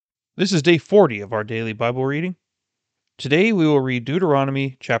This is day 40 of our daily Bible reading. Today we will read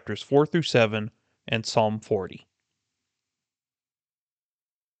Deuteronomy chapters 4 through 7 and Psalm 40.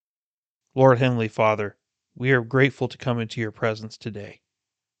 Lord Heavenly Father, we are grateful to come into your presence today.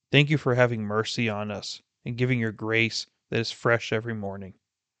 Thank you for having mercy on us and giving your grace that is fresh every morning.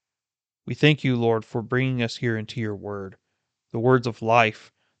 We thank you, Lord, for bringing us here into your word, the words of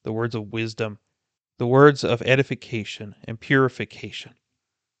life, the words of wisdom, the words of edification and purification.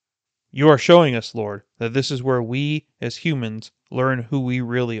 You are showing us, Lord, that this is where we, as humans, learn who we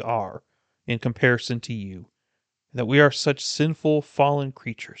really are in comparison to you, that we are such sinful, fallen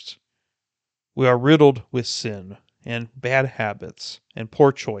creatures. We are riddled with sin and bad habits and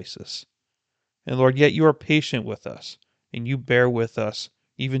poor choices. And Lord, yet you are patient with us, and you bear with us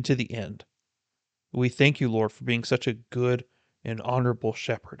even to the end. We thank you, Lord, for being such a good and honorable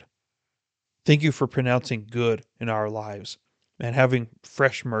shepherd. Thank you for pronouncing good in our lives and having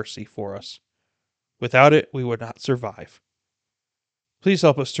fresh mercy for us. Without it, we would not survive. Please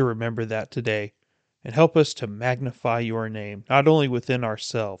help us to remember that today, and help us to magnify your name, not only within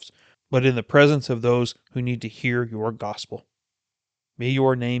ourselves, but in the presence of those who need to hear your gospel. May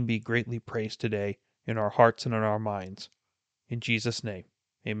your name be greatly praised today in our hearts and in our minds. In Jesus' name,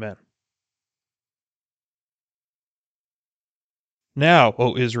 amen. Now,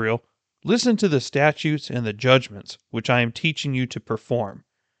 O Israel, listen to the statutes and the judgments which I am teaching you to perform,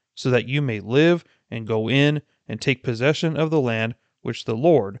 so that you may live and go in and take possession of the land which the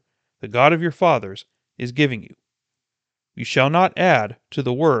Lord, the God of your fathers, is giving you. You shall not add to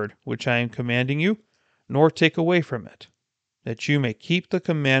the word which I am commanding you, nor take away from it, that you may keep the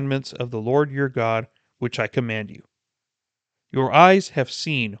commandments of the Lord your God which I command you. Your eyes have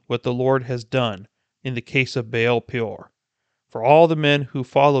seen what the Lord has done in the case of Baal Peor. For all the men who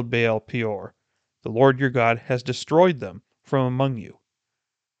followed Baal Peor, the Lord your God has destroyed them from among you.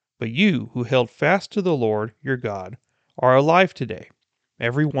 But you who held fast to the Lord your God are alive today,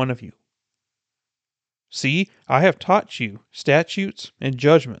 every one of you. See, I have taught you statutes and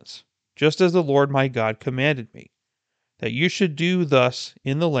judgments, just as the Lord my God commanded me, that you should do thus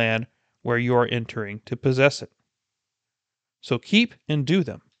in the land where you are entering to possess it. So keep and do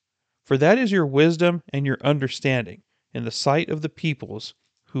them, for that is your wisdom and your understanding in the sight of the peoples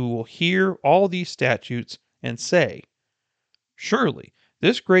who will hear all these statutes and say, "Surely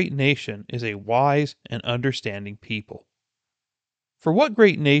this great nation is a wise and understanding people." For what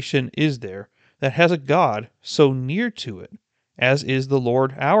great nation is there that has a God so near to it as is the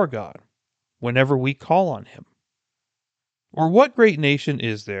Lord our God, whenever we call on him? Or what great nation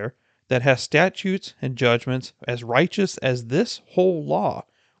is there that has statutes and judgments as righteous as this whole law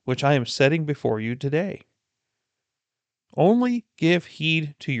which I am setting before you today? Only give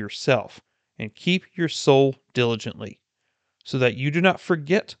heed to yourself and keep your soul diligently, so that you do not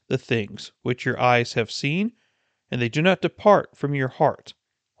forget the things which your eyes have seen, and they do not depart from your heart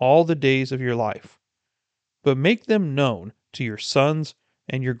all the days of your life, but make them known to your sons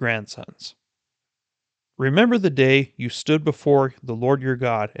and your grandsons. Remember the day you stood before the Lord your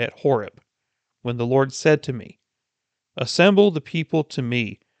God at Horeb, when the Lord said to me, "Assemble the people to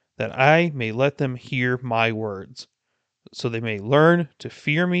me, that I may let them hear my words, so they may learn to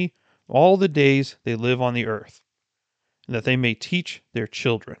fear me all the days they live on the earth, and that they may teach their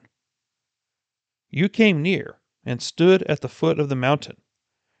children." You came near and stood at the foot of the mountain,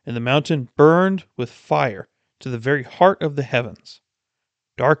 and the mountain burned with fire to the very heart of the heavens,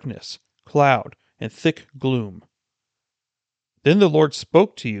 darkness, cloud, and thick gloom. Then the Lord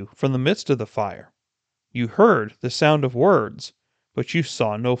spoke to you from the midst of the fire. You heard the sound of words, but you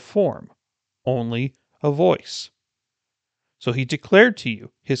saw no form, only a voice. So he declared to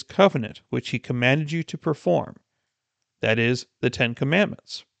you his covenant which he commanded you to perform, that is, the 10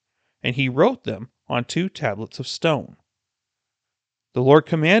 Commandments, and he wrote them on 2 tablets of stone. The Lord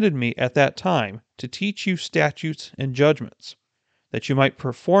commanded me at that time to teach you statutes and judgments, that you might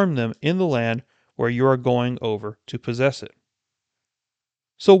perform them in the land where you are going over to possess it.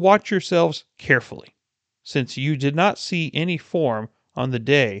 So watch yourselves carefully, since you did not see any form on the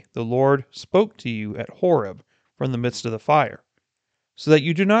day the Lord spoke to you at Horeb from the midst of the fire, so that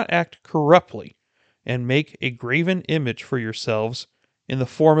you do not act corruptly and make a graven image for yourselves in the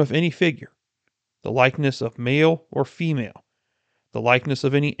form of any figure, the likeness of male or female, the likeness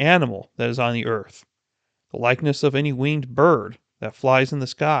of any animal that is on the earth, the likeness of any winged bird that flies in the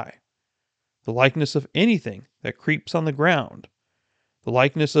sky, the likeness of anything that creeps on the ground, the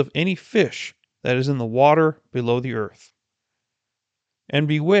likeness of any fish that is in the water below the earth. And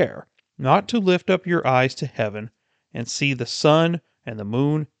beware not to lift up your eyes to heaven and see the sun and the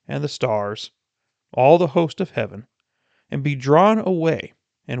moon and the stars, all the host of heaven, and be drawn away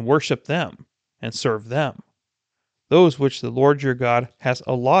and worship them, and serve them, those which the Lord your God has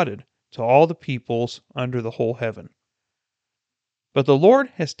allotted to all the peoples under the whole heaven. But the Lord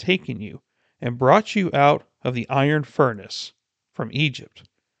has taken you and brought you out of the iron furnace from Egypt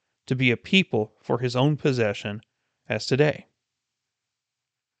to be a people for his own possession, as today.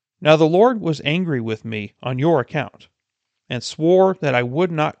 Now the Lord was angry with me on your account, and swore that I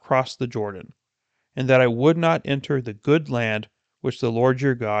would not cross the Jordan, and that I would not enter the good land which the Lord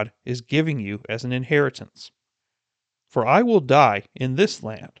your God is giving you as an inheritance. For I will die in this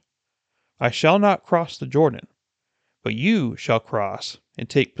land. I shall not cross the Jordan, but you shall cross and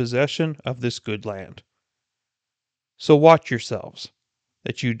take possession of this good land. So watch yourselves,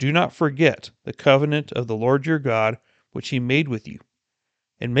 that you do not forget the covenant of the Lord your God which he made with you,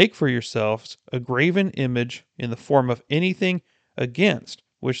 and make for yourselves a graven image in the form of anything against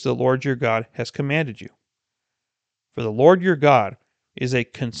which the Lord your God has commanded you. For the Lord your God is a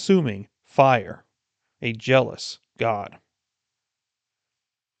consuming fire, a jealous God.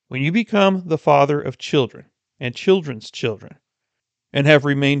 When you become the father of children and children's children, and have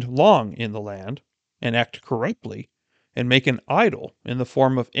remained long in the land, and act corruptly, and make an idol in the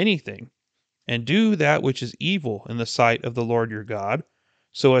form of anything, and do that which is evil in the sight of the Lord your God,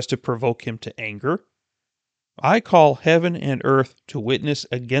 so as to provoke him to anger, I call heaven and earth to witness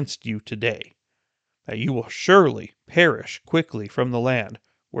against you today, that you will surely perish quickly from the land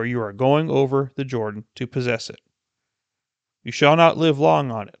where you are going over the Jordan to possess it. You shall not live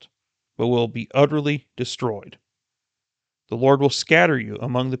long on it, but will be utterly destroyed. The Lord will scatter you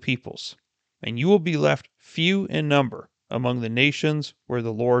among the peoples, and you will be left few in number among the nations where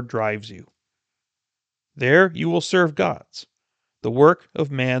the Lord drives you. There you will serve gods, the work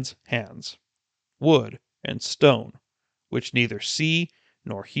of man's hands, wood and stone, which neither see,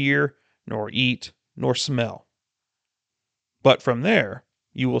 nor hear, nor eat, nor smell. But from there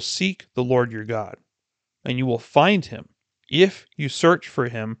you will seek the Lord your God, and you will find him if you search for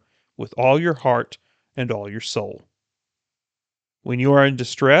him with all your heart and all your soul. When you are in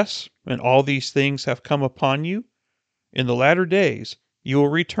distress, and all these things have come upon you, in the latter days you will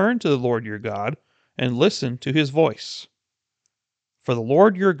return to the Lord your God, and listen to his voice. For the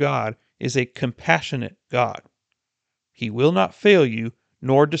Lord your God is a compassionate God. He will not fail you,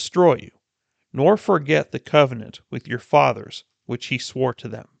 nor destroy you, nor forget the covenant with your fathers which he swore to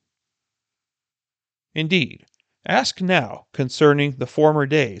them. Indeed, ask now concerning the former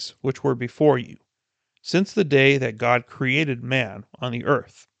days which were before you, since the day that God created man on the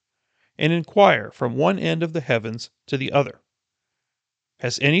earth, and inquire from one end of the heavens to the other.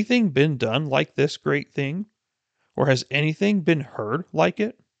 Has anything been done like this great thing? Or has anything been heard like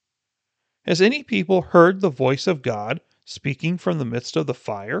it? Has any people heard the voice of God speaking from the midst of the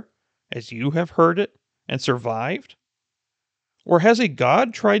fire, as you have heard it, and survived? Or has a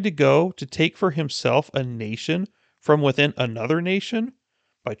God tried to go to take for himself a nation from within another nation,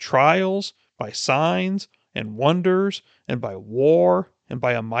 by trials, by signs, and wonders, and by war, and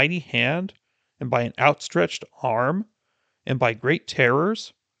by a mighty hand, and by an outstretched arm, and by great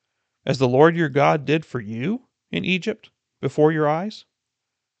terrors, as the Lord your God did for you in Egypt before your eyes?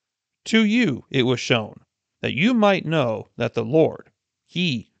 To you it was shown, that you might know that the Lord,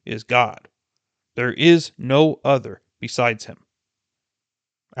 he is God. There is no other besides him.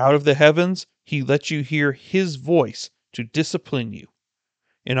 Out of the heavens he let you hear his voice to discipline you,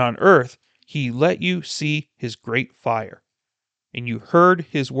 and on earth he let you see his great fire, and you heard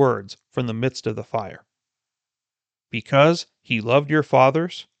his words from the midst of the fire. Because he loved your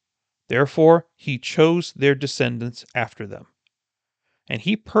fathers, therefore he chose their descendants after them. And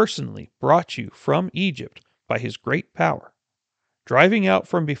he personally brought you from Egypt by his great power, driving out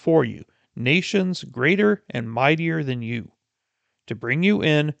from before you nations greater and mightier than you, to bring you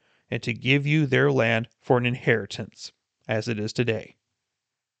in and to give you their land for an inheritance, as it is today.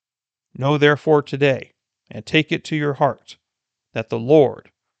 Know therefore today, and take it to your heart, that the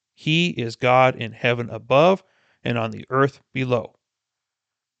Lord, he is God in heaven above and on the earth below.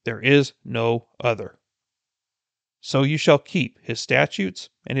 There is no other. So you shall keep his statutes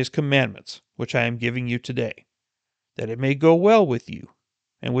and his commandments, which I am giving you today, that it may go well with you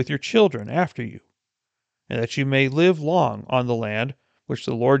and with your children after you, and that you may live long on the land which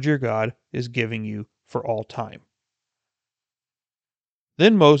the Lord your God is giving you for all time.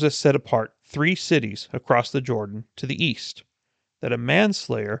 Then Moses set apart 3 cities across the Jordan to the east, that a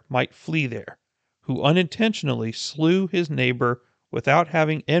manslayer might flee there, who unintentionally slew his neighbor without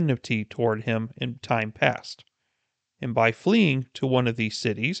having enmity toward him in time past. And by fleeing to one of these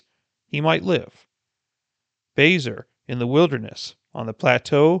cities, he might live. Bezer in the wilderness, on the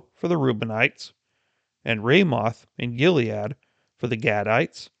plateau for the Reubenites, and Ramoth in Gilead for the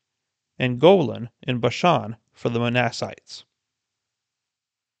Gadites, and Golan in Bashan for the Manassites.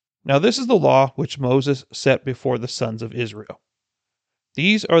 Now this is the law which Moses set before the sons of Israel.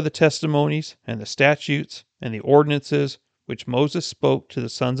 These are the testimonies and the statutes and the ordinances which Moses spoke to the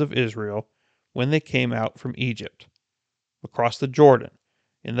sons of Israel when they came out from Egypt, across the Jordan,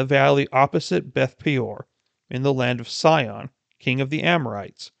 in the valley opposite Beth Peor, in the land of Sihon, king of the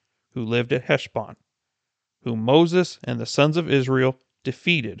Amorites, who lived at Heshbon, whom Moses and the sons of Israel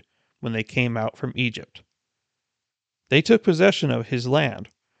defeated when they came out from Egypt. They took possession of his land,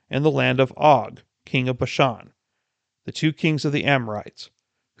 and the land of Og, king of Bashan, the two kings of the Amorites,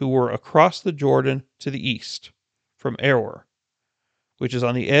 who were across the Jordan to the east, from Aroer, which is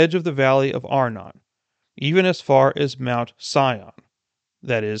on the edge of the valley of Arnon, even as far as Mount Sion,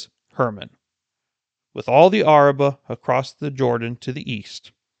 that is, Hermon, with all the Arabah across the Jordan to the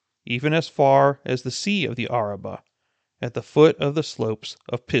east, even as far as the sea of the Arabah, at the foot of the slopes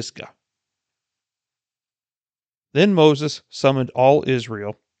of Pisgah. Then Moses summoned all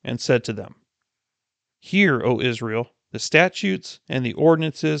Israel, and said to them, Hear, O Israel, the statutes and the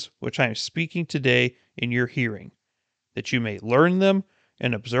ordinances which I am speaking today in your hearing, that you may learn them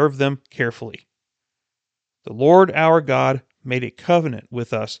and observe them carefully. The Lord our God made a covenant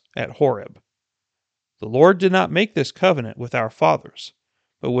with us at Horeb. The Lord did not make this covenant with our fathers,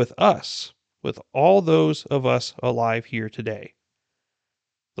 but with us, with all those of us alive here today.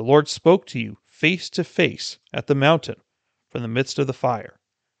 The Lord spoke to you face to face at the mountain from the midst of the fire,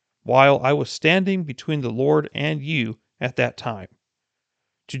 while I was standing between the Lord and you at that time,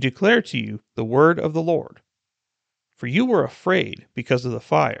 to declare to you the word of the Lord. For you were afraid because of the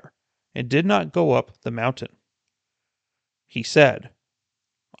fire, and did not go up the mountain. He said,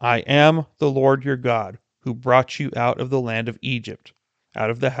 I am the Lord your God, who brought you out of the land of Egypt,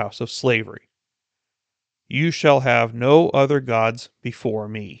 out of the house of slavery. You shall have no other gods before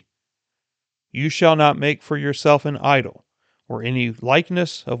me. You shall not make for yourself an idol, or any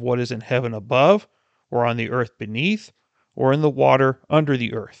likeness of what is in heaven above, or on the earth beneath, or in the water under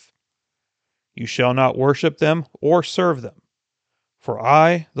the earth. You shall not worship them or serve them. For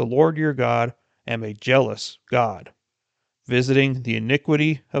I, the Lord your God, am a jealous God, visiting the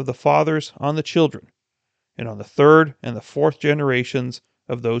iniquity of the fathers on the children, and on the third and the fourth generations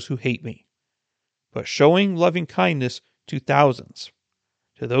of those who hate me, but showing loving kindness to thousands,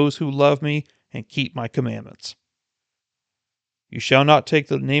 to those who love me and keep my commandments. You shall not take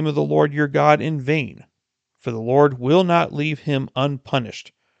the name of the Lord your God in vain, for the Lord will not leave him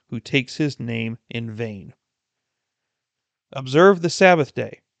unpunished who takes his name in vain. Observe the Sabbath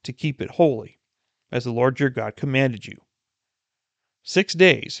day to keep it holy, as the Lord your God commanded you. 6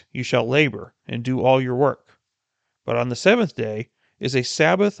 days you shall labor and do all your work, but on the seventh day is a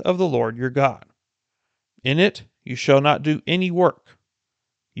Sabbath of the Lord your God. In it you shall not do any work,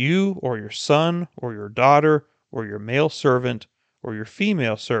 you or your son or your daughter or your male servant or your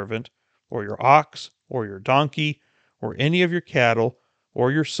female servant or your ox or your donkey or any of your cattle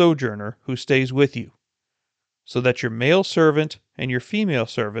or your sojourner who stays with you, so that your male servant and your female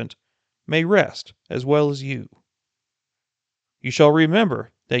servant may rest as well as you. You shall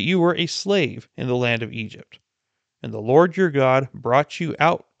remember that you were a slave in the land of Egypt, and the Lord your God brought you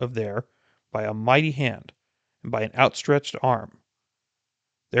out of there by a mighty hand and by an outstretched arm.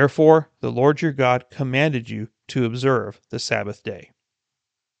 Therefore the Lord your God commanded you to observe the Sabbath day.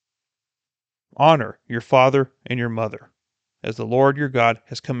 Honor your father and your mother, as the Lord your God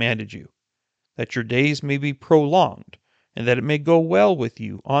has commanded you, that your days may be prolonged, and that it may go well with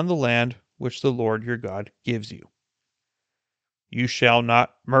you on the land which the Lord your God gives you. You shall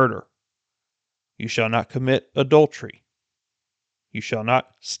not murder. You shall not commit adultery. You shall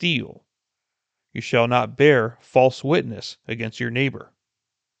not steal. You shall not bear false witness against your neighbor.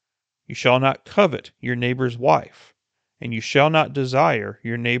 You shall not covet your neighbor's wife, and you shall not desire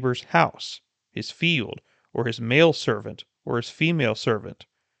your neighbor's house, his field, or his male servant, or his female servant,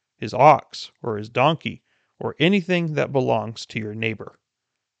 his ox, or his donkey, or anything that belongs to your neighbor.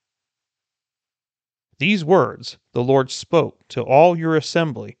 These words the Lord spoke to all your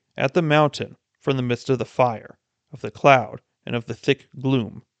assembly at the mountain from the midst of the fire, of the cloud, and of the thick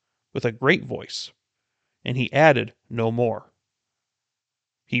gloom, with a great voice, and he added no more.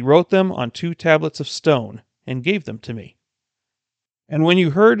 He wrote them on 2 tablets of stone, and gave them to me. And when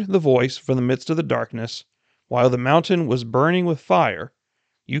you heard the voice from the midst of the darkness, while the mountain was burning with fire,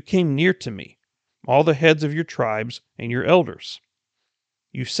 you came near to me, all the heads of your tribes and your elders.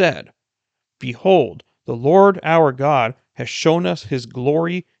 You said, Behold, the Lord our God has shown us his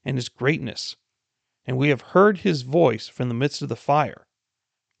glory and his greatness, and we have heard his voice from the midst of the fire.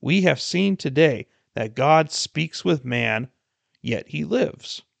 We have seen today that God speaks with man, yet he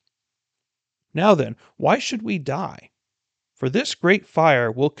lives. Now then, why should we die? For this great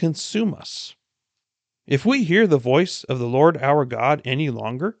fire will consume us. If we hear the voice of the Lord our God any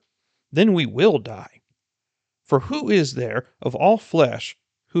longer, then we will die. For who is there of all flesh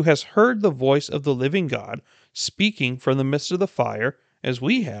who has heard the voice of the living God speaking from the midst of the fire, as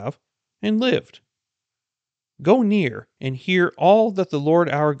we have, and lived? Go near and hear all that the Lord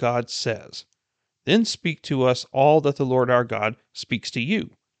our God says. Then speak to us all that the Lord our God speaks to you,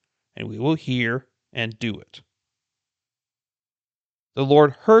 and we will hear and do it. The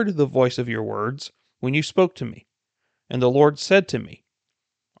Lord heard the voice of your words when you spoke to me, and the Lord said to me,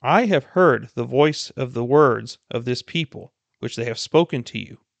 I have heard the voice of the words of this people, which they have spoken to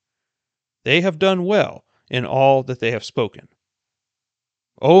you. They have done well in all that they have spoken.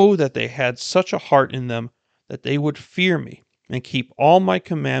 Oh, that they had such a heart in them, that they would fear me and keep all my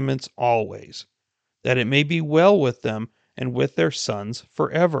commandments always, that it may be well with them and with their sons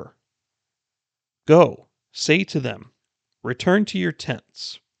forever. Go, say to them, return to your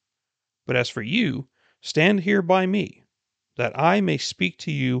tents. But as for you, stand here by me, that I may speak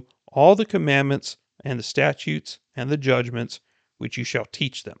to you all the commandments and the statutes and the judgments which you shall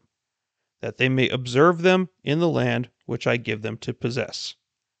teach them, that they may observe them in the land which I give them to possess.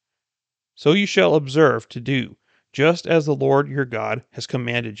 So you shall observe to do just as the Lord your God has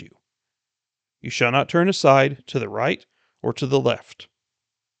commanded you. You shall not turn aside to the right or to the left.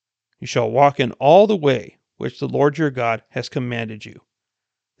 You shall walk in all the way which the Lord your God has commanded you,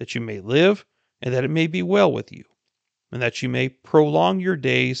 that you may live and that it may be well with you, and that you may prolong your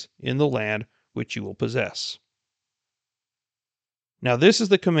days in the land which you will possess. Now this is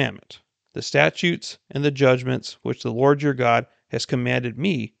the commandment, the statutes and the judgments which the Lord your God has commanded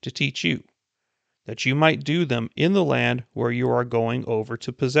me to teach you, that you might do them in the land where you are going over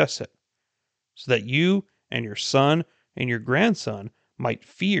to possess it, so that you and your son and your grandson might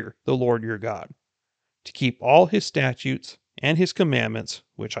fear the Lord your God, to keep all his statutes and his commandments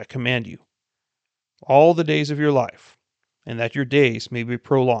which I command you, all the days of your life, and that your days may be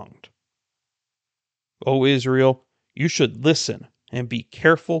prolonged. O Israel, you should listen and be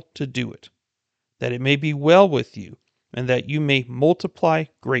careful to do it, that it may be well with you, and that you may multiply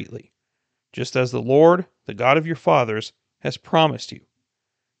greatly, just as the Lord, the God of your fathers, has promised you,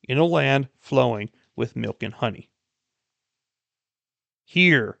 in a land flowing with milk and honey.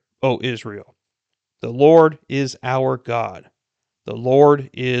 Hear, O Israel, the Lord is our God. The Lord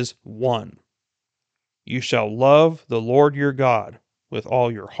is one. You shall love the Lord your God with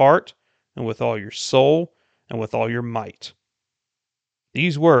all your heart, and with all your soul, and with all your might.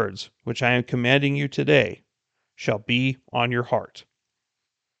 These words, which I am commanding you today, shall be on your heart.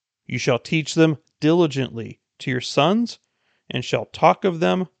 You shall teach them diligently to your sons, and shall talk of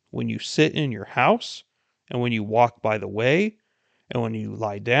them when you sit in your house, and when you walk by the way, and when you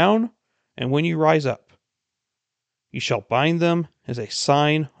lie down, and when you rise up. You shall bind them as a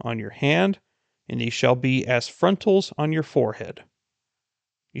sign on your hand, and they shall be as frontals on your forehead.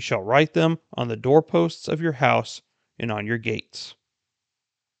 You shall write them on the doorposts of your house and on your gates.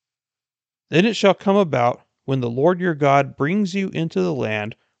 Then it shall come about, when the Lord your God brings you into the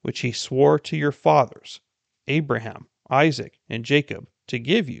land which he swore to your fathers, Abraham, Isaac, and Jacob, to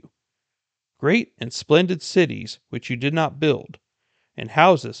give you, great and splendid cities which you did not build, and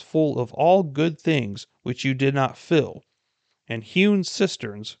houses full of all good things which you did not fill, and hewn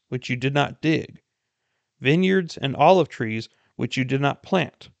cisterns which you did not dig, vineyards and olive trees which you did not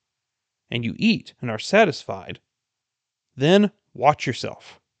plant, and you eat and are satisfied, then watch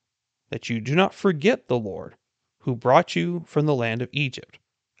yourself, that you do not forget the Lord, who brought you from the land of Egypt,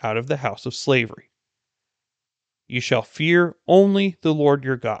 out of the house of slavery. You shall fear only the Lord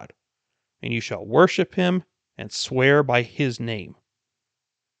your God, and you shall worship him and swear by his name.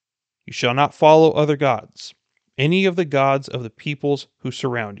 You shall not follow other gods, any of the gods of the peoples who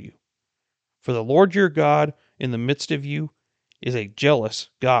surround you. For the Lord your God in the midst of you is a jealous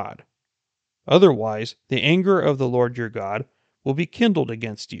God. Otherwise, the anger of the Lord your God will be kindled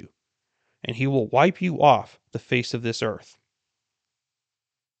against you, and he will wipe you off the face of this earth.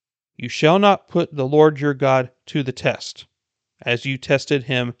 You shall not put the Lord your God to the test, as you tested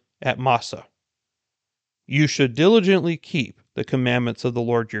him at Massah. You should diligently keep the commandments of the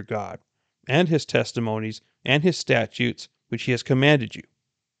Lord your God, and his testimonies and his statutes which he has commanded you.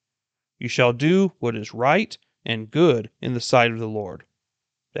 You shall do what is right and good in the sight of the Lord,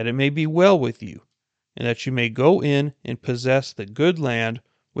 that it may be well with you, and that you may go in and possess the good land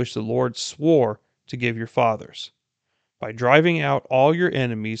which the Lord swore to give your fathers, by driving out all your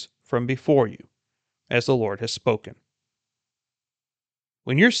enemies from before you, as the Lord has spoken.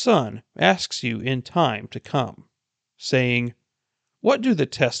 When your son asks you in time to come, saying, What do the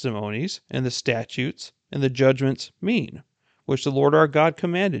testimonies and the statutes and the judgments mean, which the Lord our God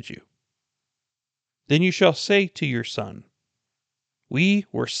commanded you? Then you shall say to your son, We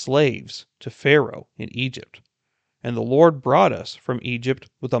were slaves to Pharaoh in Egypt, and the Lord brought us from Egypt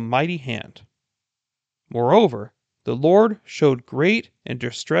with a mighty hand. Moreover, the Lord showed great and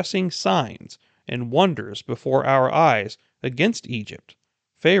distressing signs and wonders before our eyes against Egypt,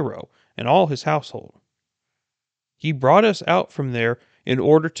 Pharaoh, and all his household. He brought us out from there in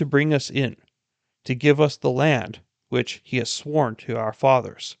order to bring us in, to give us the land which he has sworn to our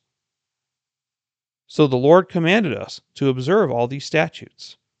fathers. So the Lord commanded us to observe all these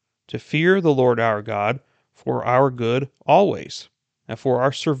statutes, to fear the Lord our God for our good always, and for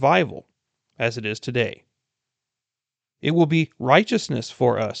our survival, as it is today. It will be righteousness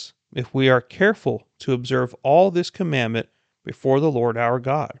for us if we are careful to observe all this commandment before the Lord our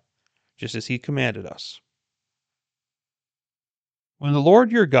God, just as he commanded us. When the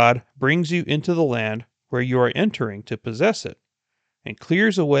Lord your God brings you into the land where you are entering to possess it, and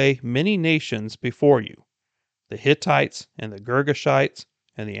clears away many nations before you, the Hittites and the Girgashites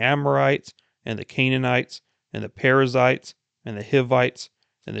and the Amorites and the Canaanites and the Perizzites and the Hivites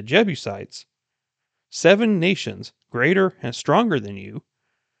and the Jebusites, 7 nations greater and stronger than you,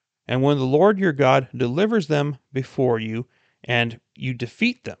 and when the Lord your God delivers them before you and you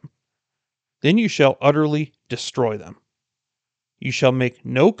defeat them, then you shall utterly destroy them. You shall make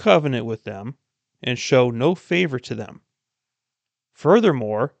no covenant with them and show no favor to them.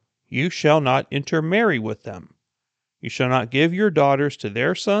 Furthermore, you shall not intermarry with them. You shall not give your daughters to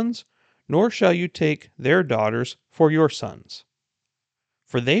their sons, nor shall you take their daughters for your sons.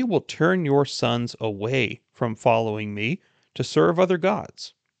 For they will turn your sons away from following me to serve other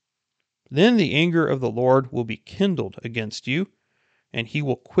gods. Then the anger of the Lord will be kindled against you, and he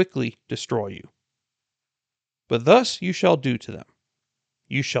will quickly destroy you. But thus you shall do to them.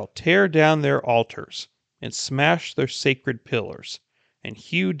 You shall tear down their altars, and smash their sacred pillars, and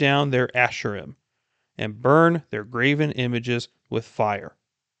hew down their Asherim, and burn their graven images with fire.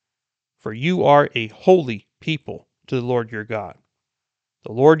 For you are a holy people to the Lord your God.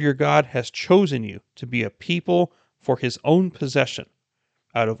 The Lord your God has chosen you to be a people for his own possession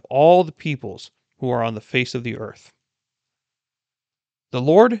out of all the peoples who are on the face of the earth. The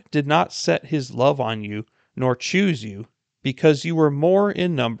Lord did not set his love on you, nor choose you, because you were more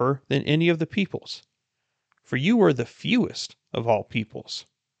in number than any of the peoples, for you were the fewest of all peoples.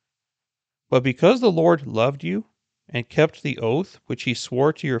 But because the Lord loved you and kept the oath which he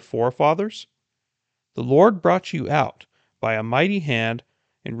swore to your forefathers, the Lord brought you out by a mighty hand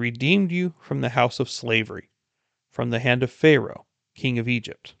and redeemed you from the house of slavery, from the hand of Pharaoh, king of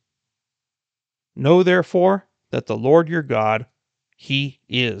Egypt. Know therefore that the Lord your God, he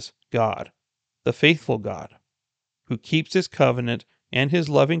is God, the faithful God, who keeps his covenant and his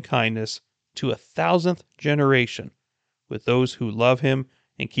loving kindness to 1,000th generation with those who love him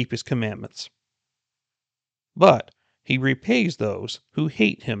and keep his commandments. But he repays those who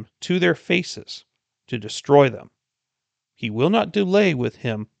hate him to their faces, to destroy them. He will not delay with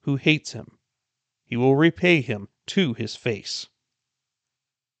him who hates him. He will repay him to his face.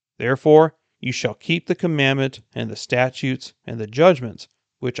 Therefore you shall keep the commandment and the statutes and the judgments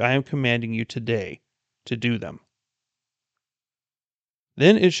which I am commanding you today, to do them.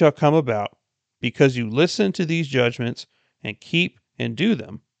 Then it shall come about, because you listen to these judgments and keep and do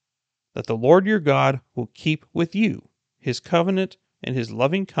them, that the Lord your God will keep with you his covenant and his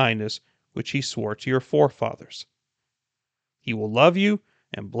loving kindness which he swore to your forefathers. He will love you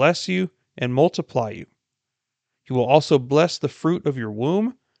and bless you and multiply you. He will also bless the fruit of your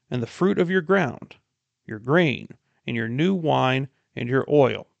womb and the fruit of your ground, your grain and your new wine and your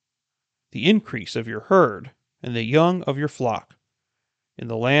oil, the increase of your herd and the young of your flock, in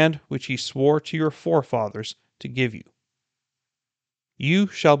the land which he swore to your forefathers to give you. You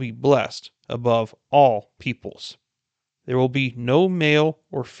shall be blessed above all peoples. There will be no male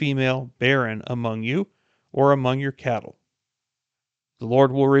or female barren among you or among your cattle. The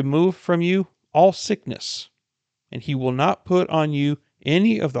Lord will remove from you all sickness, and he will not put on you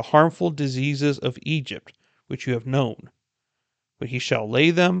any of the harmful diseases of Egypt which you have known, but he shall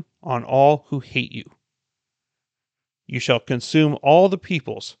lay them on all who hate you. You shall consume all the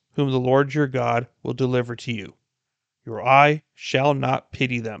peoples whom the Lord your God will deliver to you. Your eye shall not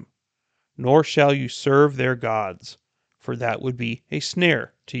pity them, nor shall you serve their gods, for that would be a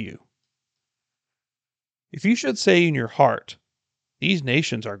snare to you. If you should say in your heart, These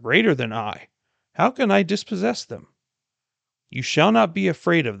nations are greater than I, how can I dispossess them? You shall not be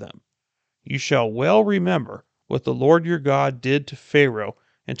afraid of them. You shall well remember what the Lord your God did to Pharaoh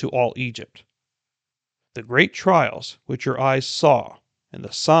and to all Egypt. The great trials which your eyes saw, and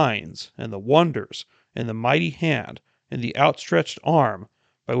the signs, and the wonders, and the mighty hand, and the outstretched arm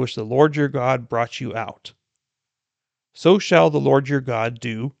by which the Lord your God brought you out. So shall the Lord your God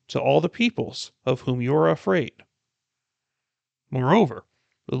do to all the peoples of whom you are afraid. Moreover,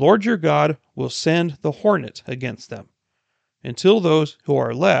 the Lord your God will send the hornet against them, until those who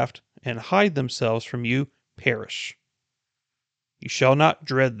are left and hide themselves from you perish. You shall not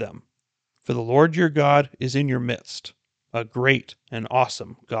dread them, for the Lord your God is in your midst, a great and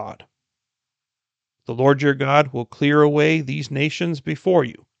awesome God. The Lord your God will clear away these nations before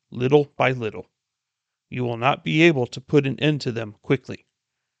you, little by little. You will not be able to put an end to them quickly,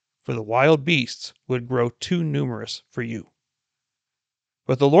 for the wild beasts would grow too numerous for you.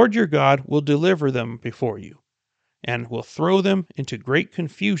 But the Lord your God will deliver them before you, and will throw them into great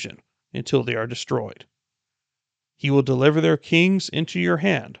confusion until they are destroyed. He will deliver their kings into your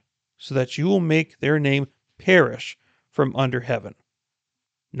hand, so that you will make their name perish from under heaven.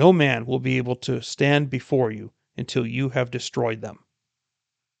 No man will be able to stand before you until you have destroyed them.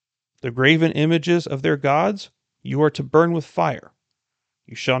 The graven images of their gods you are to burn with fire.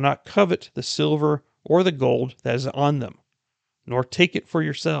 You shall not covet the silver or the gold that is on them, nor take it for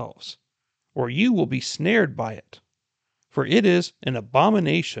yourselves, or you will be snared by it, for it is an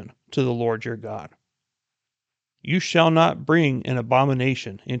abomination to the Lord your God. You shall not bring an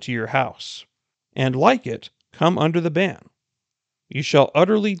abomination into your house, and like it come under the ban. You shall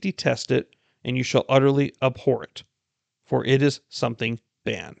utterly detest it, and you shall utterly abhor it, for it is something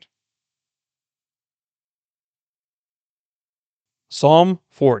banned. Psalm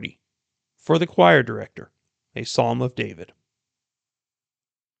 40, for the choir director, a psalm of David.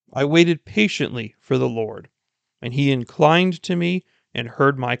 I waited patiently for the Lord, and he inclined to me and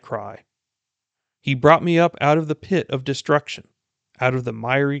heard my cry. He brought me up out of the pit of destruction, out of the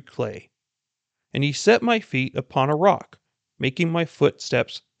miry clay, and he set my feet upon a rock, making my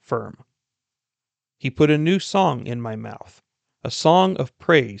footsteps firm. He put a new song in my mouth, a song of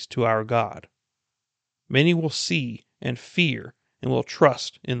praise to our God. Many will see and fear and will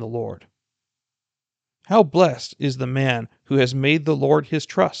trust in the Lord. How blessed is the man who has made the Lord his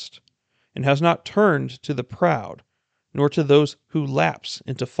trust, and has not turned to the proud, nor to those who lapse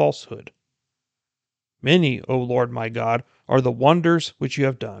into falsehood. Many, O Lord my God, are the wonders which you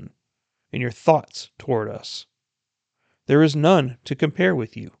have done, and your thoughts toward us. There is none to compare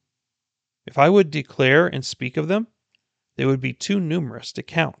with you. If I would declare and speak of them, they would be too numerous to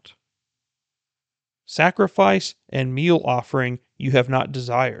count. Sacrifice and meal offering you have not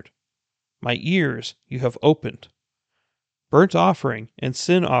desired. My ears you have opened. Burnt offering and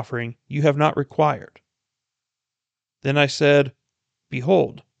sin offering you have not required. Then I said,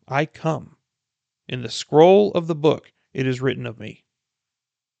 Behold, I come. In the scroll of the book it is written of me.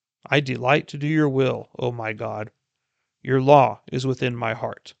 I delight to do your will, O my God. Your law is within my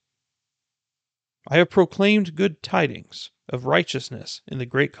heart. I have proclaimed good tidings of righteousness in the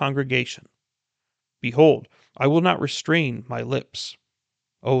great congregation. Behold, I will not restrain my lips.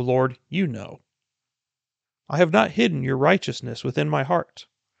 O Lord, you know. I have not hidden your righteousness within my heart.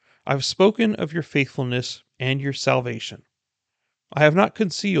 I have spoken of your faithfulness and your salvation. I have not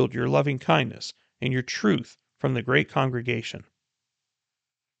concealed your loving kindness and your truth from the great congregation.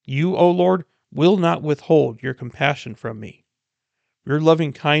 You, O Lord, will not withhold your compassion from me. Your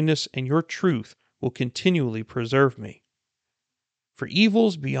loving kindness and your truth will continually preserve me. For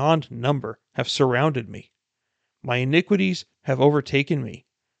evils beyond number have surrounded me. My iniquities have overtaken me,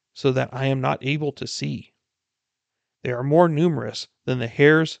 so that I am not able to see. They are more numerous than the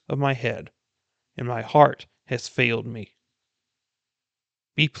hairs of my head, and my heart has failed me.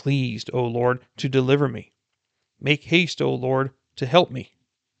 Be pleased, O Lord, to deliver me. Make haste, O Lord, to help me.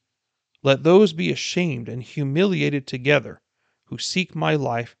 Let those be ashamed and humiliated together who seek my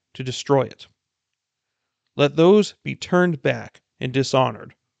life to destroy it. Let those be turned back and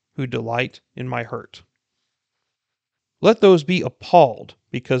dishonored who delight in my hurt. Let those be appalled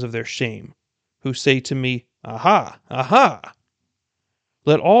because of their shame, who say to me, Aha, aha!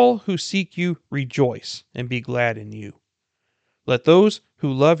 Let all who seek you rejoice and be glad in you. Let those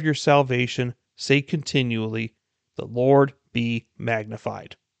who love your salvation say continually, The Lord be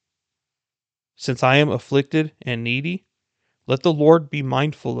magnified. Since I am afflicted and needy, let the Lord be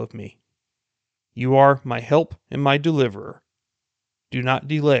mindful of me. You are my help and my deliverer. Do not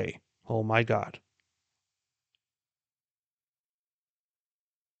delay, O my God.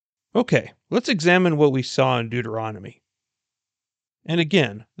 Okay, let's examine what we saw in Deuteronomy. And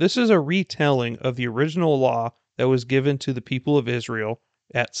again, this is a retelling of the original law that was given to the people of Israel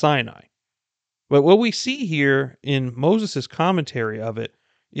at Sinai. But what we see here in Moses' commentary of it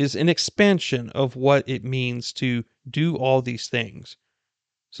is an expansion of what it means to do all these things.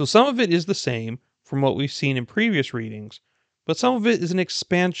 So some of it is the same from what we've seen in previous readings, but some of it is an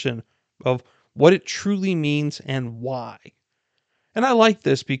expansion of what it truly means and why. And I like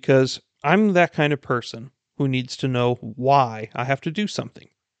this because I'm that kind of person who needs to know why I have to do something.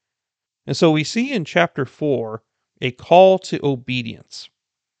 And so we see in chapter 4 a call to obedience.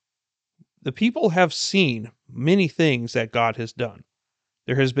 The people have seen many things that God has done.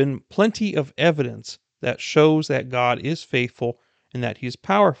 There has been plenty of evidence that shows that God is faithful and that he is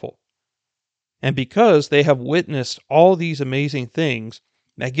powerful. And because they have witnessed all these amazing things,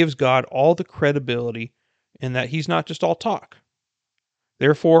 that gives God all the credibility and that he's not just all talk.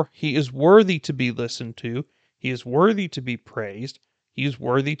 Therefore, he is worthy to be listened to, he is worthy to be praised, he is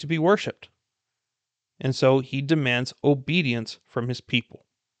worthy to be worshiped. And so he demands obedience from his people.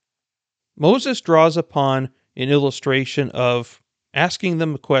 Moses draws upon an illustration of asking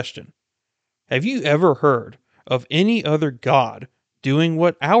them a question. Have you ever heard of any other God doing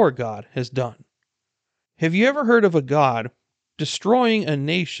what our God has done? Have you ever heard of a God destroying a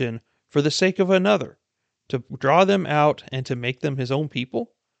nation for the sake of another, to draw them out and to make them his own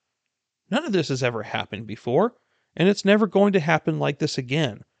people? None of this has ever happened before, and it's never going to happen like this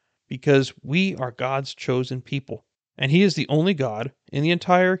again, because we are God's chosen people, and he is the only God in the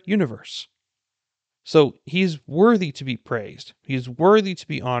entire universe. So he is worthy to be praised. He is worthy to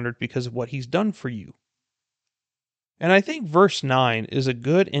be honored because of what he's done for you. And I think verse 9 is a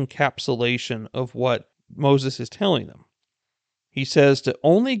good encapsulation of what Moses is telling them. He says to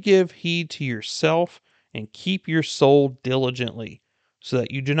only give heed to yourself and keep your soul diligently, so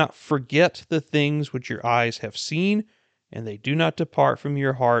that you do not forget the things which your eyes have seen, and they do not depart from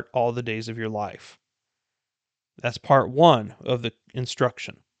your heart all the days of your life. That's part 1 of the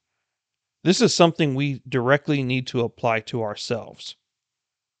instruction. This is something we directly need to apply to ourselves.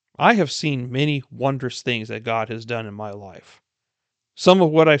 I have seen many wondrous things that God has done in my life. Some of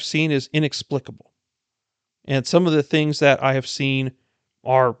what I've seen is inexplicable. And some of the things that I have seen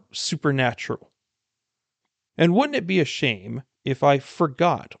are supernatural. And wouldn't it be a shame if I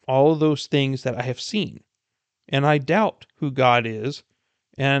forgot all of those things that I have seen, and I doubt who God is,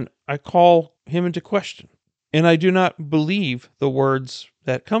 and I call him into question, and I do not believe the words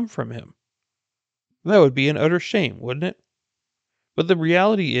that come from him? That would be an utter shame, wouldn't it? But the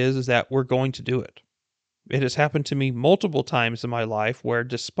reality is that we're going to do it. It has happened to me multiple times in my life where,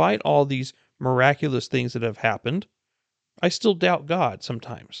 despite all these miraculous things that have happened, I still doubt God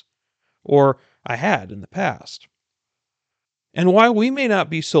sometimes, or I had in the past. And while we may not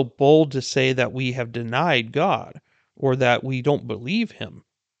be so bold to say that we have denied God or that we don't believe him,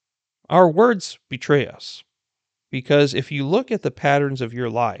 our words betray us. Because if you look at the patterns of your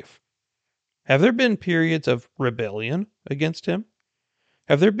life, have there been periods of rebellion against him?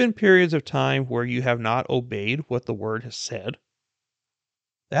 Have there been periods of time where you have not obeyed what the word has said?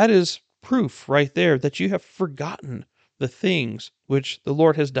 That is proof right there that you have forgotten the things which the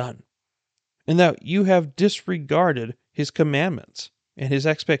Lord has done, and that you have disregarded his commandments and his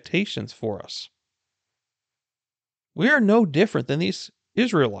expectations for us. We are no different than these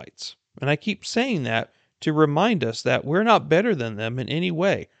Israelites, and I keep saying that to remind us that we're not better than them in any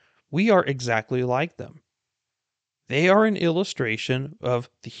way. We are exactly like them. They are an illustration of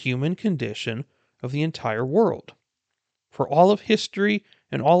the human condition of the entire world, for all of history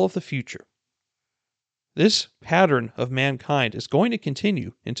and all of the future. This pattern of mankind is going to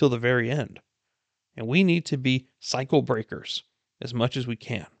continue until the very end, and we need to be cycle breakers as much as we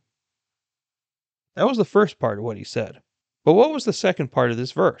can. That was the first part of what he said. But what was the second part of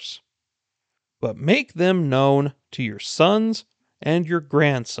this verse? But make them known to your sons and your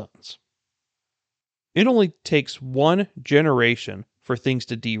grandsons. It only takes one generation for things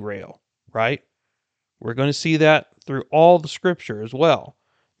to derail, right? We're going to see that through all the scripture as well,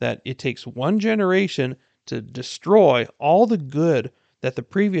 that it takes one generation to destroy all the good that the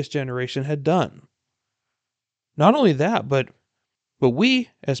previous generation had done. Not only that, but we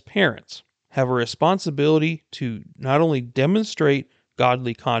as parents have a responsibility to not only demonstrate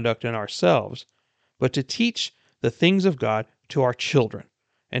godly conduct in ourselves, but to teach the things of God to our children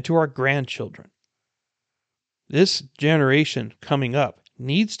and to our grandchildren. This generation coming up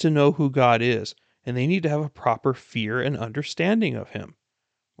needs to know who God is, and they need to have a proper fear and understanding of him,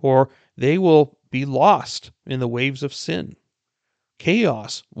 or they will be lost in the waves of sin.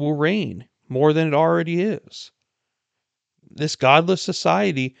 Chaos will reign more than it already is. This godless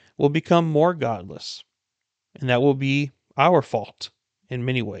society will become more godless, and that will be our fault in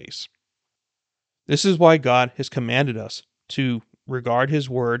many ways. This is why God has commanded us to regard his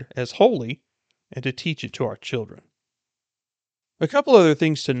word as holy and to teach it to our children. A couple other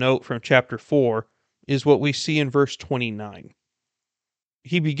things to note from chapter 4 is what we see in verse 29.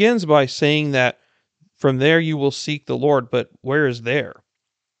 He begins by saying that from there you will seek the Lord, but where is there?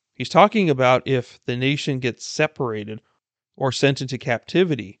 He's talking about if the nation gets separated or sent into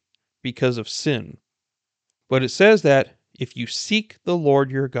captivity because of sin. But it says that if you seek the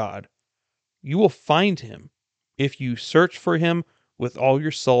Lord your God, you will find him if you search for him with all your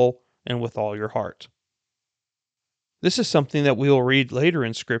soul and with all your heart. This is something that we will read later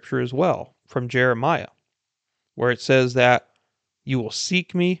in Scripture as well, from Jeremiah, where it says that you will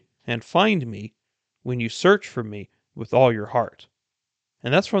seek me and find me when you search for me with all your heart.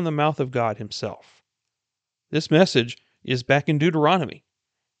 And that's from the mouth of God himself. This message is back in Deuteronomy,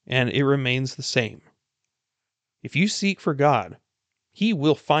 and it remains the same. If you seek for God, he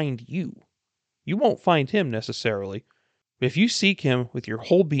will find you. You won't find him necessarily, but if you seek him with your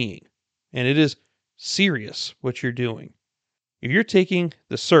whole being, and it is serious what you're doing, if you're taking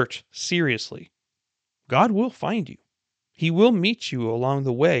the search seriously, God will find you. He will meet you along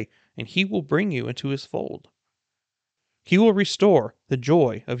the way, and he will bring you into his fold. He will restore the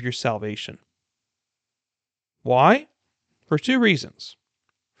joy of your salvation. Why? For two reasons.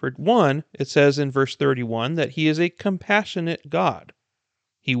 For one, it says in verse 31 that he is a compassionate God.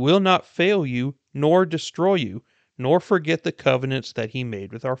 He will not fail you, nor destroy you, nor forget the covenants that he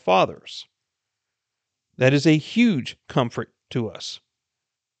made with our fathers. That is a huge comfort to us.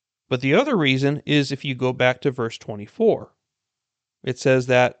 But the other reason is if you go back to verse 24. It says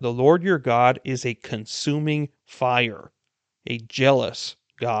that the Lord your God is a consuming fire, a jealous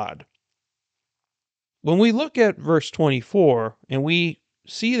God. When we look at verse 24 and we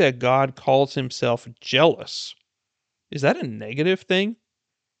see that God calls himself jealous, is that a negative thing?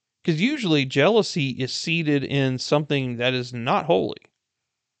 Because usually jealousy is seated in something that is not holy.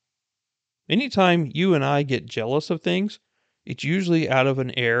 Anytime you and I get jealous of things, it's usually out of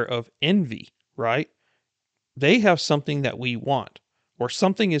an air of envy, right? They have something that we want, or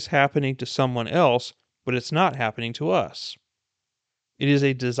something is happening to someone else, but it's not happening to us. It is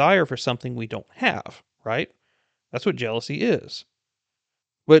a desire for something we don't have, right? That's what jealousy is.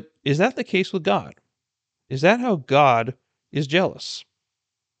 But is that the case with God? Is that how God is jealous?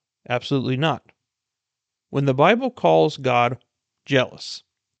 Absolutely not. When the Bible calls God jealous,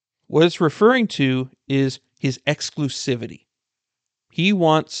 what it's referring to is his exclusivity. He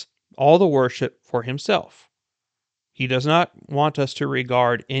wants all the worship for himself. He does not want us to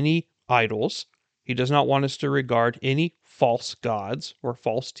regard any idols. He does not want us to regard any false gods or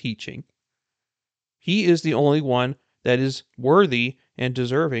false teaching. He is the only one that is worthy and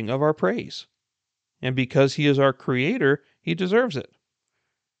deserving of our praise. And because he is our creator, he deserves it.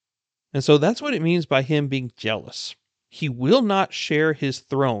 And so that's what it means by him being jealous. He will not share his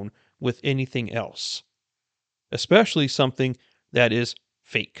throne with anything else, especially something that is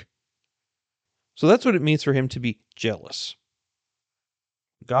fake. So that's what it means for him to be jealous.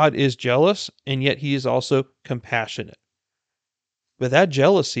 God is jealous, and yet he is also compassionate. But that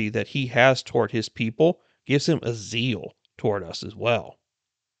jealousy that he has toward his people gives him a zeal toward us as well.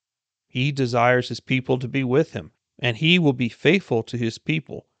 He desires his people to be with him, and he will be faithful to his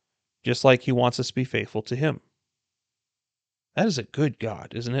people, just like he wants us to be faithful to him. That is a good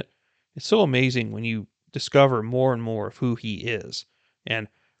God, isn't it? It's so amazing when you discover more and more of who he is and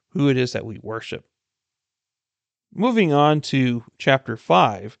who it is that we worship. Moving on to chapter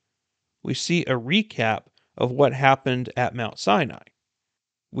 5, we see a recap of what happened at Mount Sinai.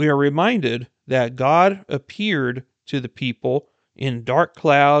 We are reminded that God appeared to the people in dark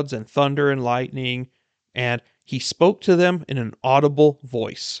clouds and thunder and lightning, and he spoke to them in an audible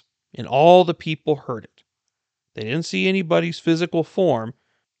voice, and all the people heard it. They didn't see anybody's physical form,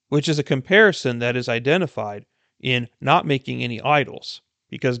 which is a comparison that is identified in not making any idols.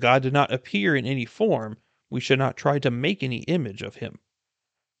 Because God did not appear in any form, we should not try to make any image of him.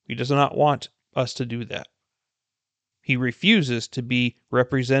 He does not want us to do that. He refuses to be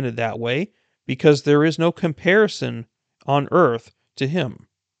represented that way because there is no comparison on earth to him.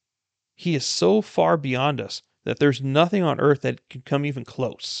 He is so far beyond us that there's nothing on earth that can come even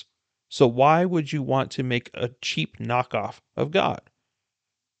close. So why would you want to make a cheap knockoff of God?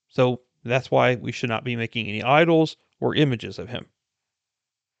 So that's why we should not be making any idols or images of him.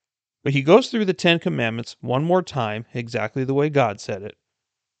 But he goes through the 10 Commandments one more time, exactly the way God said it.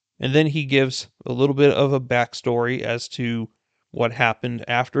 And then he gives a little bit of a backstory as to what happened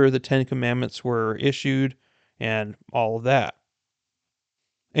after the 10 Commandments were issued and all of that.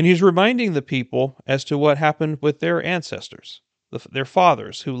 And he's reminding the people as to what happened with their ancestors, their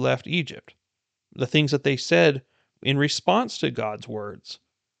fathers who left Egypt, the things that they said in response to God's words.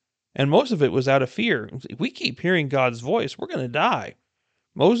 And most of it was out of fear. If we keep hearing God's voice, we're going to die.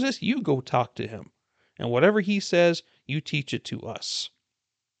 Moses, you go talk to him. And whatever he says, you teach it to us.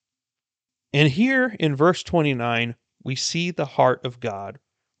 And here in verse 29, we see the heart of God,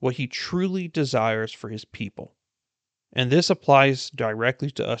 what he truly desires for his people. And this applies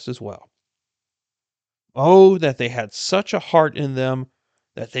directly to us as well. Oh, that they had such a heart in them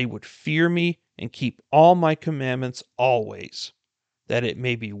that they would fear me and keep all my commandments always, that it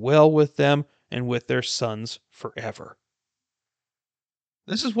may be well with them and with their sons forever.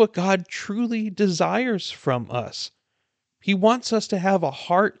 This is what God truly desires from us. He wants us to have a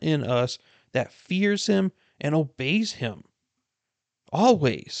heart in us that fears him and obeys him.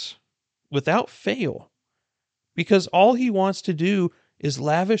 Always, without fail. Because all he wants to do is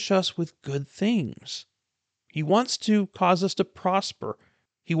lavish us with good things. He wants to cause us to prosper.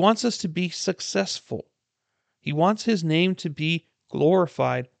 He wants us to be successful. He wants his name to be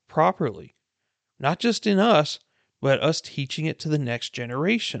glorified properly, not just in us, but us teaching it to the next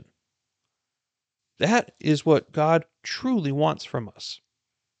generation. That is what God truly wants from us.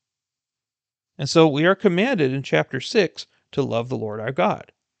 And so we are commanded in chapter 6 to love the Lord our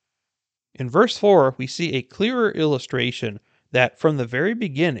God. In verse 4, we see a clearer illustration that from the very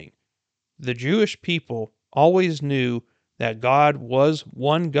beginning, the Jewish people always knew that God was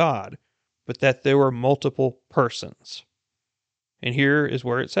one God, but that there were multiple persons. And here is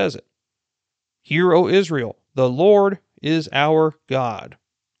where it says it. Hear, O Israel, the Lord is our God.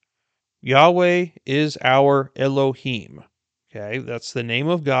 Yahweh is our Elohim. Okay, that's the name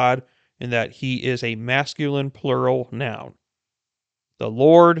of God, in that he is a masculine plural noun. The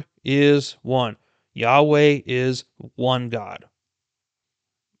Lord is one. Yahweh is one God.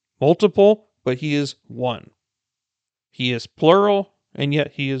 Multiple, but he is one. He is plural, and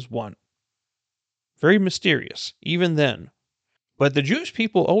yet he is one. Very mysterious, even then. But the Jewish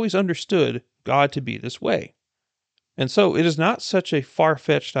people always understood God to be this way. And so it is not such a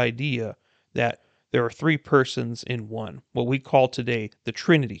far-fetched idea that there are three persons in one, what we call today the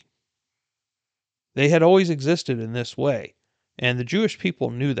Trinity. They had always existed in this way, and the Jewish people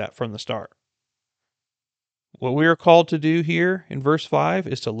knew that from the start. What we are called to do here in verse 5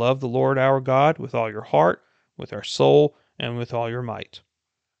 is to love the Lord our God with all your heart, with our soul, and with all your might.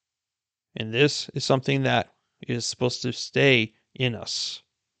 And this is something that is supposed to stay in us.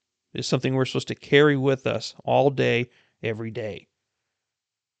 It's something we're supposed to carry with us all day, every day.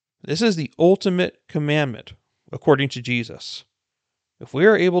 This is the ultimate commandment, according to Jesus. If we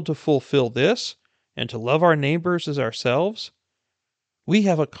are able to fulfill this and to love our neighbors as ourselves, we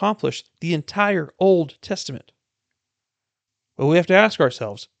have accomplished the entire Old Testament. But we have to ask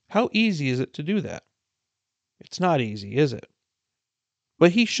ourselves, how easy is it to do that? It's not easy, is it?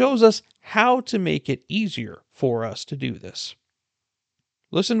 But he shows us how to make it easier for us to do this.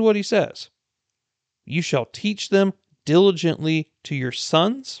 Listen to what he says. You shall teach them diligently to your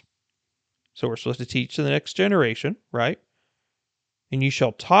sons. So we're supposed to teach to the next generation, right? And you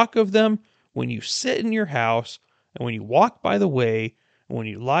shall talk of them when you sit in your house, and when you walk by the way, and when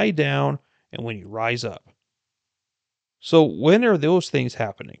you lie down, and when you rise up. So when are those things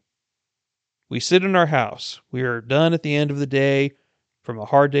happening? We sit in our house. We are done at the end of the day from a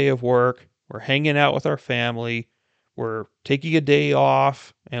hard day of work. We're hanging out with our family. We're taking a day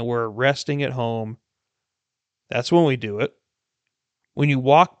off, and we're resting at home. That's when we do it. When you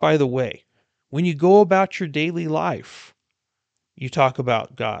walk by the way, when you go about your daily life, you talk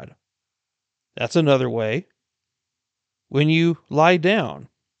about God. That's another way. When you lie down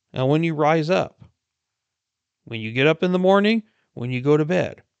and when you rise up, when you get up in the morning, when you go to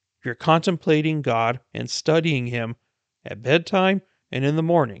bed, you're contemplating God and studying him at bedtime and in the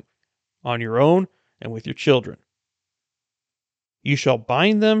morning, on your own and with your children. You shall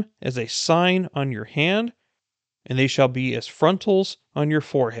bind them as a sign on your hand, and they shall be as frontals on your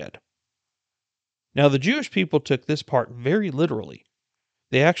forehead. Now, the Jewish people took this part very literally.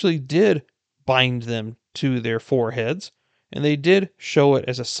 They actually did bind them to their foreheads, and they did show it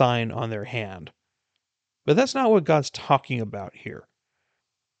as a sign on their hand. But that's not what God's talking about here.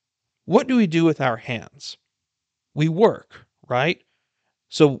 What do we do with our hands? We work, right?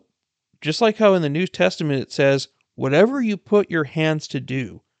 So, just like how in the New Testament it says, whatever you put your hands to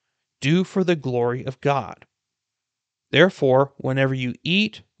do, do for the glory of God. Therefore, whenever you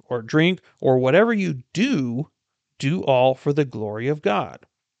eat or drink or whatever you do, do all for the glory of God.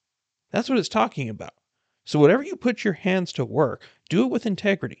 That's what it's talking about. So whatever you put your hands to work, do it with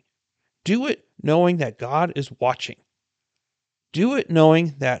integrity. Do it knowing that God is watching. Do it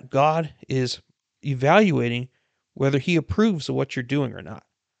knowing that God is evaluating whether he approves of what you're doing or not.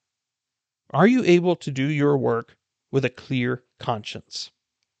 Are you able to do your work with a clear conscience?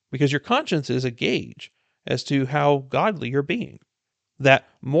 because your conscience is a gauge as to how godly you're being. That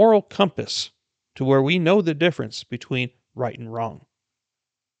moral compass to where we know the difference between right and wrong.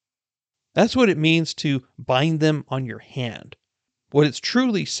 That's what it means to bind them on your hand. What it's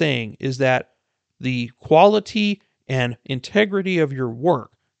truly saying is that the quality and integrity of your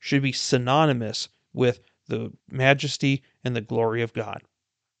work should be synonymous with the majesty and the glory of God.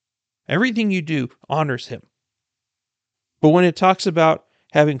 Everything you do honors Him. But when it talks about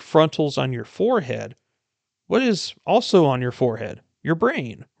having frontals on your forehead, what is also on your forehead? Your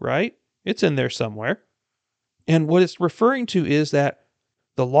brain, right? It's in there somewhere. And what it's referring to is that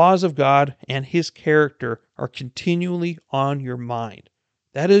the laws of God and His character are continually on your mind.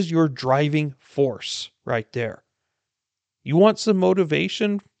 That is your driving force right there. You want some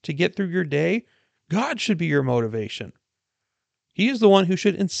motivation to get through your day? God should be your motivation. He is the one who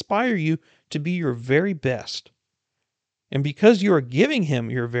should inspire you to be your very best. And because you are giving Him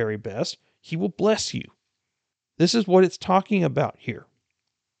your very best, He will bless you. This is what it's talking about here.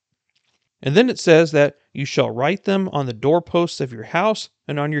 And then it says that you shall write them on the doorposts of your house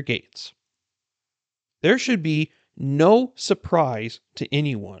and on your gates. There should be no surprise to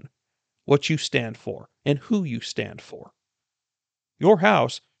anyone what you stand for and who you stand for. Your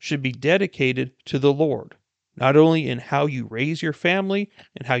house should be dedicated to the Lord, not only in how you raise your family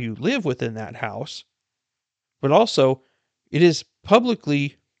and how you live within that house, but also it is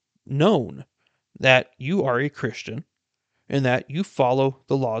publicly known that you are a Christian and that you follow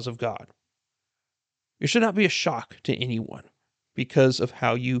the laws of God. It should not be a shock to anyone because of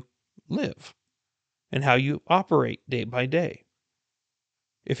how you live and how you operate day by day.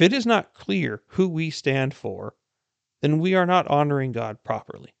 If it is not clear who we stand for, then we are not honoring God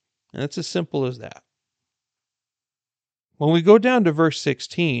properly. And it's as simple as that. When we go down to verse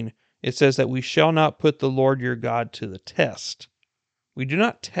 16, it says that we shall not put the Lord your God to the test. We do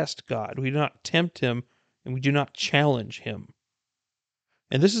not test God. We do not tempt Him, and we do not challenge Him.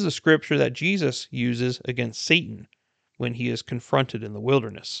 And this is a scripture that Jesus uses against Satan when he is confronted in the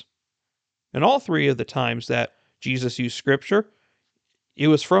wilderness. And all three of the times that Jesus used scripture, it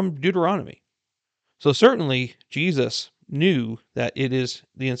was from Deuteronomy. So certainly Jesus knew that it is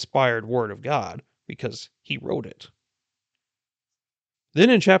the inspired word of God because He wrote it. Then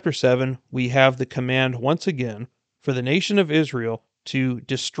in chapter 7, we have the command once again for the nation of Israel to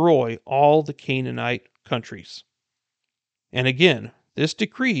destroy all the Canaanite countries. And again, this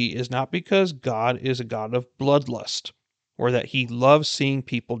decree is not because God is a God of bloodlust or that He loves seeing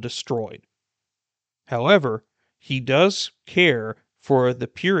people destroyed. However, He does care for the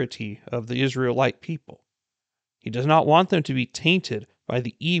purity of the Israelite people. He does not want them to be tainted by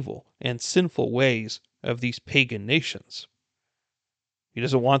the evil and sinful ways of these pagan nations. He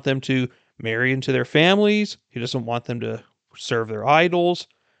doesn't want them to marry into their families. He doesn't want them to serve their idols.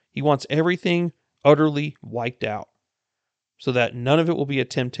 He wants everything utterly wiped out so that none of it will be a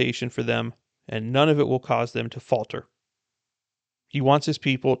temptation for them and none of it will cause them to falter. He wants His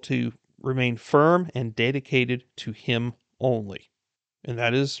people to remain firm and dedicated to Him only. And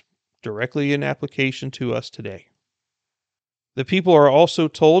that is directly in application to us today. The people are also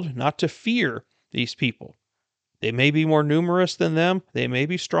told not to fear these people. They may be more numerous than them, they may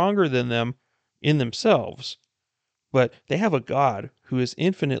be stronger than them in themselves, but they have a God who is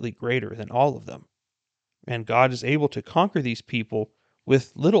infinitely greater than all of them. And God is able to conquer these people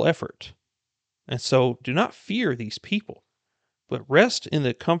with little effort. And so do not fear these people, but rest in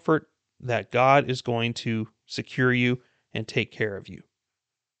the comfort that God is going to secure you and take care of you.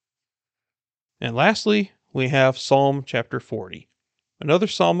 And lastly, we have Psalm chapter 40, another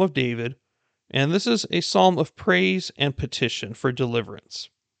psalm of David, and this is a psalm of praise and petition for deliverance.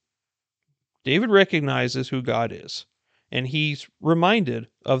 David recognizes who God is, and he's reminded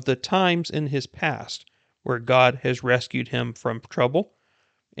of the times in his past where God has rescued him from trouble,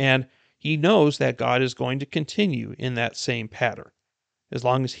 and he knows that God is going to continue in that same pattern as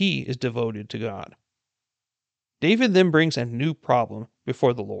long as he is devoted to God. David then brings a new problem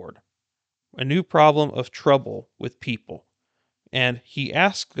before the Lord, a new problem of trouble with people, and he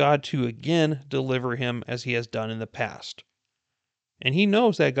asks God to again deliver him as He has done in the past. And he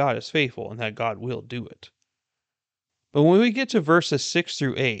knows that God is faithful and that God will do it. But when we get to verses 6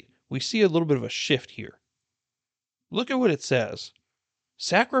 through 8, we see a little bit of a shift here. Look at what it says.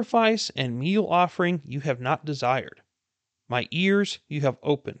 Sacrifice and meal offering you have not desired. My ears you have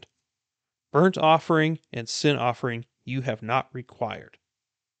opened. Burnt offering and sin offering you have not required.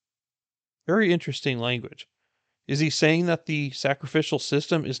 Very interesting language. Is he saying that the sacrificial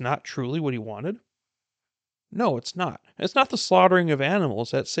system is not truly what he wanted? No, it's not. It's not the slaughtering of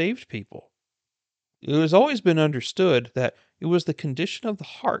animals that saved people. It has always been understood that it was the condition of the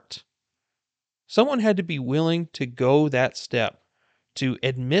heart. Someone had to be willing to go that step, to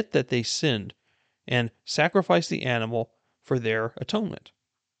admit that they sinned and sacrifice the animal for their atonement.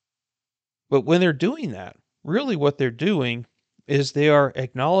 But when they're doing that, really what they're doing is they are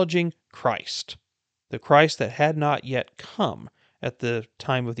acknowledging Christ, the Christ that had not yet come at the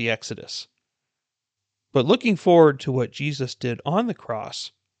time of the Exodus. But looking forward to what Jesus did on the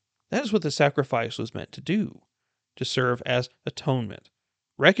cross, that is what the sacrifice was meant to do, to serve as atonement,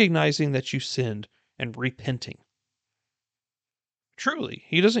 recognizing that you sinned and repenting. Truly,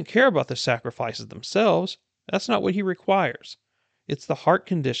 he doesn't care about the sacrifices themselves. That's not what he requires. It's the heart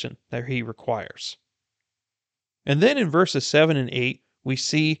condition that he requires. And then in verses 7 and 8, we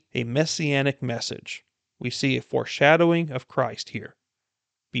see a messianic message. We see a foreshadowing of Christ here.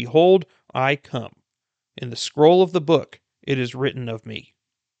 Behold, I come. In the scroll of the book, it is written of me.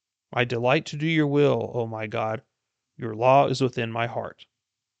 I delight to do your will, O my God. Your law is within my heart.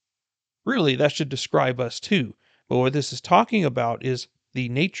 Really, that should describe us too. But what this is talking about is the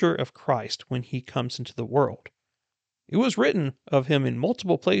nature of Christ when he comes into the world. It was written of him in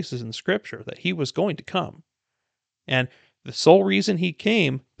multiple places in Scripture that he was going to come. And the sole reason he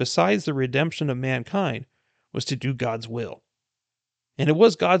came, besides the redemption of mankind, was to do God's will. And it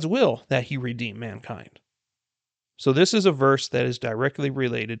was God's will that he redeemed mankind. So this is a verse that is directly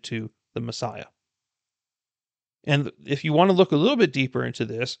related to the Messiah. And if you want to look a little bit deeper into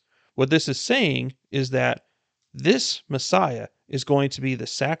this, what this is saying is that this Messiah is going to be the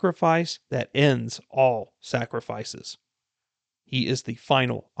sacrifice that ends all sacrifices. He is the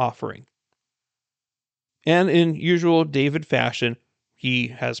final offering. And in usual David fashion, he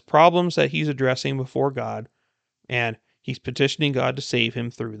has problems that he's addressing before God, and he's petitioning God to save him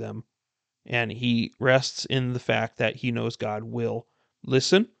through them. And he rests in the fact that he knows God will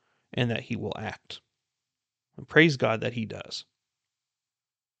listen and that he will act. And praise God that he does.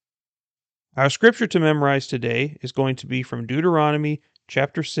 Our scripture to memorize today is going to be from Deuteronomy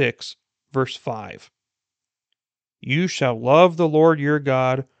chapter 6, verse 5. You shall love the Lord your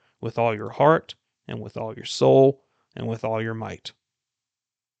God with all your heart and with all your soul and with all your might.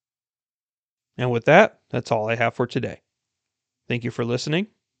 And with that, that's all I have for today. Thank you for listening.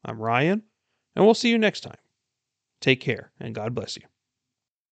 I'm Ryan, and we'll see you next time. Take care, and God bless you.